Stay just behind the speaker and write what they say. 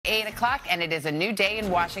o'clock, and it is a new day in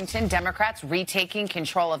Washington. Democrats retaking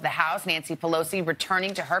control of the House. Nancy Pelosi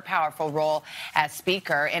returning to her powerful role as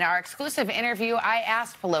Speaker. In our exclusive interview, I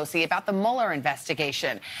asked Pelosi about the Mueller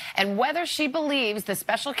investigation and whether she believes the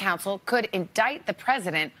special counsel could indict the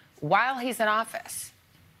president while he's in office.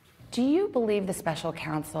 Do you believe the special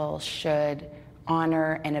counsel should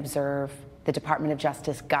honor and observe the Department of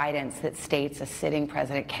Justice guidance that states a sitting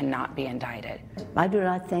president cannot be indicted? I do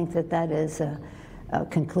not think that that is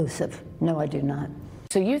conclusive. No, I do not.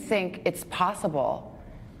 So you think it's possible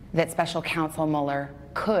that special counsel Mueller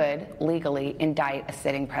could legally indict a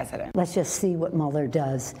sitting president? Let's just see what Mueller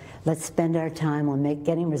does. Let's spend our time on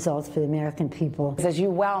getting results for the American people. As you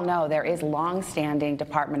well know, there is long-standing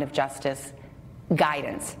Department of Justice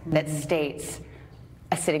guidance that states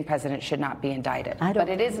a sitting president should not be indicted. But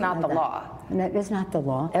it is not the law. It is not the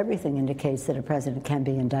law. Everything indicates that a president can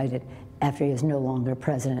be indicted after he is no longer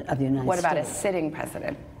president of the United States. What about a sitting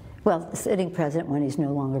president? Well, a sitting president when he's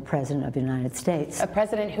no longer president of the United States. A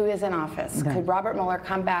president who is in office. Okay. Could Robert Mueller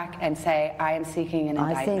come back and say, I am seeking an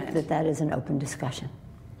indictment? I think that that is an open discussion.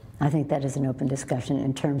 I think that is an open discussion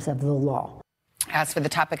in terms of the law. As for the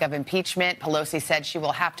topic of impeachment, Pelosi said she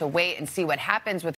will have to wait and see what happens with